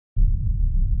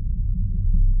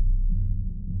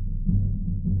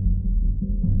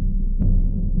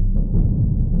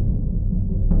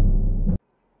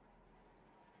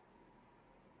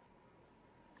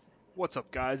What's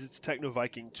up, guys? It's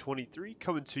TechnoViking23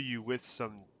 coming to you with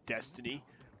some Destiny,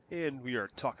 and we are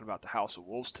talking about the House of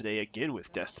Wolves today again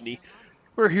with Destiny.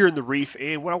 We're here in the Reef,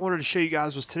 and what I wanted to show you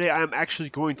guys was today I am actually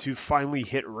going to finally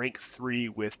hit rank 3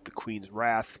 with the Queen's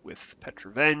Wrath with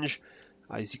Petra Venj.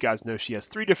 As you guys know, she has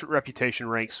 3 different reputation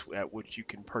ranks at which you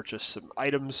can purchase some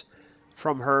items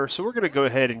from her. So we're going to go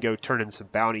ahead and go turn in some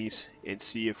bounties and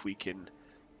see if we can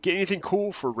get anything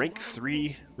cool for rank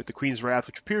 3 with the Queen's Wrath,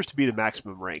 which appears to be the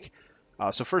maximum rank.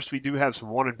 So first we do have some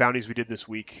wanted bounties we did this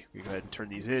week. We go ahead and turn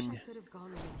these in.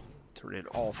 Turn in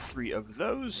all 3 of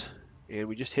those. And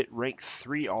we just hit rank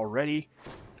 3 already.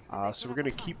 So we're going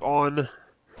to keep on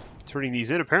turning these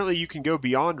in. Apparently you can go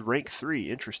beyond rank 3.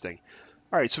 Interesting.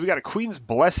 Alright, so we got a Queen's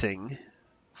Blessing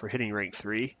for hitting rank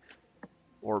 3.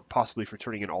 Or possibly for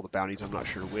turning in all the bounties. I'm not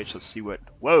sure which. Let's see what...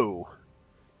 Whoa!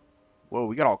 Whoa,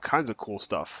 we got all kinds of cool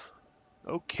stuff.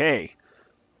 Okay.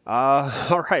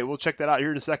 Alright, we'll check that out here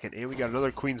in a second. And we got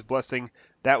another Queen's Blessing.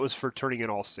 That was for turning in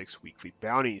all 6 weekly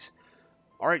bounties.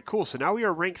 Alright, cool. So now we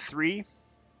are rank 3. You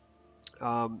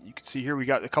can see here we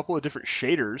got a couple of different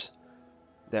shaders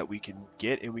that we can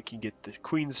get. And we can get the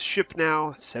Queen's Ship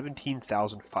now.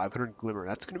 17,500 Glimmer.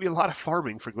 That's going to be a lot of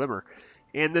farming for Glimmer.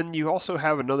 And then you also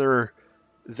have another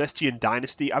Vestian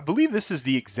Dynasty. I believe this is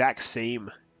the exact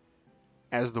same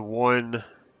as the one...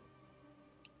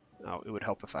 Oh, it would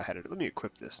help if I had it. Let me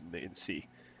equip this and see.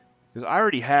 Because I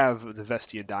already have the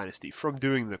Vestian Dynasty from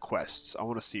doing the quests. I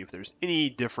want to see if there's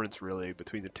any difference really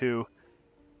between the two.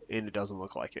 And it doesn't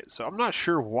look like it. So I'm not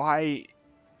sure why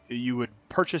you would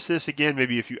purchase this again.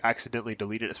 Maybe if you accidentally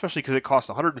delete it. Especially because it costs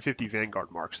 150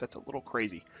 Vanguard marks. That's a little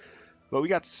crazy. But we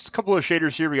got a couple of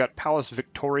shaders here. We got Palace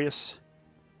Victorious.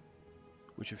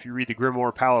 Which if you read the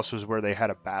Grimoire, Palace was where they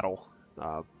had a battle.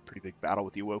 Pretty big battle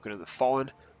with the Awoken and the Fallen.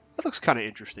 That looks kind of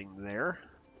interesting there.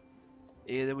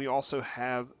 And then we also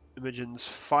have Imogen's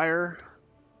Fire.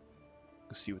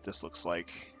 Let's see what this looks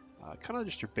like. Kind of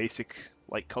just your basic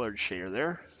light colored shader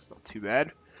there. Not too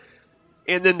bad.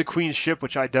 And then the Queen's Ship,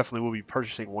 which I definitely will be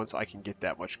purchasing once I can get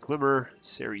that much Glimmer.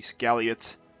 Ceres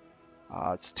Galliot.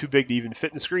 It's too big to even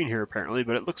fit in the screen here apparently,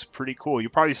 but it looks pretty cool.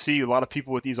 You'll probably see a lot of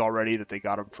people with these already that they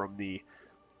got them from the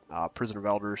Prison of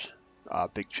Elders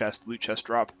big chest, loot chest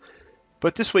drop.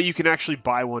 But this way you can actually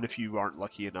buy one if you aren't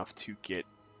lucky enough to get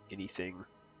anything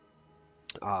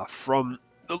from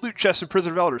the loot chest in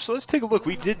Prison of Elders. So let's take a look.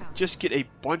 We did just get a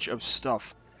bunch of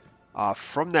stuff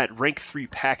from that rank 3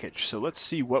 package. So let's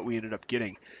see what we ended up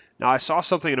getting. Now I saw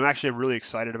something and I'm really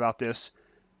excited about this.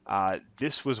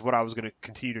 This was what I was going to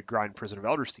continue to grind Prison of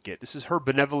Elders to get. This is her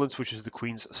Benevolence, which is the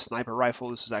Queen's sniper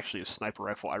rifle. This is actually a sniper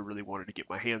rifle I really wanted to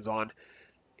get my hands on.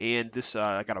 And this,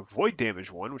 I got a void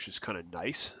damage one, which is kind of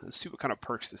nice. Let's see what kind of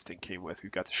perks this thing came with.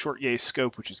 We've got the short yay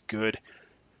scope, which is good.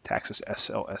 Taxus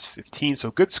SLS-15,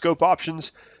 so good scope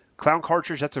options. Clown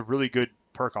cartridge, that's a really good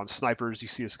perk on snipers. You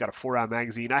see it's got a 4-round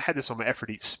magazine. I had this on my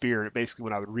Aphrodite spear, and it basically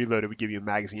when I would reload, it would give you a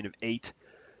magazine of 8.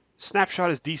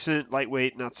 Snapshot is decent,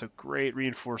 lightweight, not so great.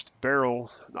 Reinforced barrel,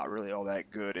 not really all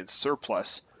that good. And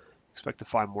surplus. Expect to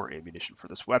find more ammunition for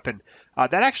this weapon.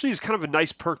 That actually is kind of a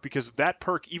nice perk because of that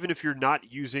perk, even if you're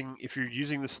using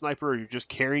the sniper or you're just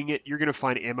carrying it, you're going to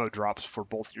find ammo drops for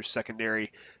both your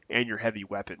secondary and your heavy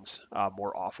weapons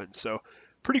more often. So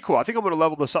pretty cool. I think I'm going to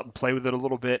level this up and play with it a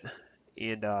little bit,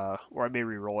 and or I may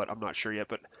re-roll it. I'm not sure yet,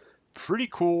 but pretty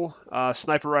cool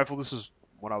sniper rifle. This is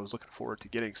what I was looking forward to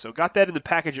getting. So got that in the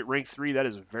package at rank 3. That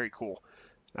is very cool.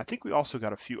 I think we also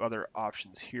got a few other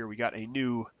options here. We got a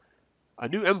new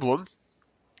emblem,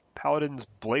 Paladin's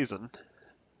Blazon.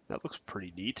 That looks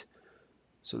pretty neat.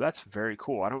 So that's very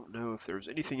cool. I don't know if there's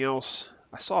anything else.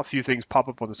 I saw a few things pop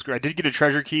up on the screen. I did get a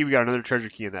treasure key. We got another treasure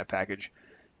key in that package.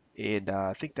 And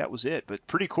I think that was it, but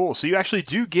pretty cool. So you actually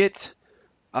do get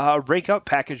a rank up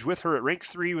package with her at rank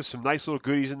 3 with some nice little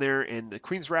goodies in there. And the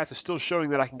Queen's Wrath is still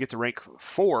showing that I can get to rank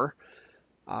 4.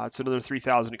 It's another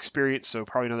 3,000 experience, so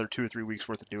probably another 2 or 3 weeks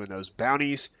worth of doing those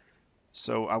bounties.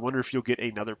 So I wonder if you'll get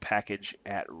another package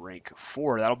at rank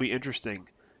 4. That'll be interesting.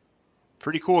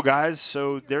 Pretty cool, guys.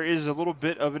 So there is a little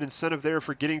bit of an incentive there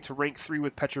for getting to rank 3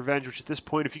 with Petra Venj, which at this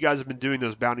point, if you guys have been doing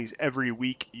those bounties every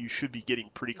week, you should be getting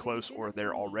pretty close or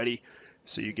there already.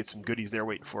 So you get some goodies there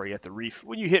waiting for you at the Reef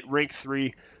when you hit rank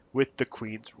 3 with the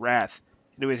Queen's Wrath.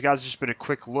 Anyways, guys, just been a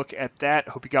quick look at that.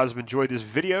 Hope you guys have enjoyed this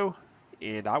video,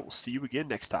 and I will see you again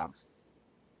next time.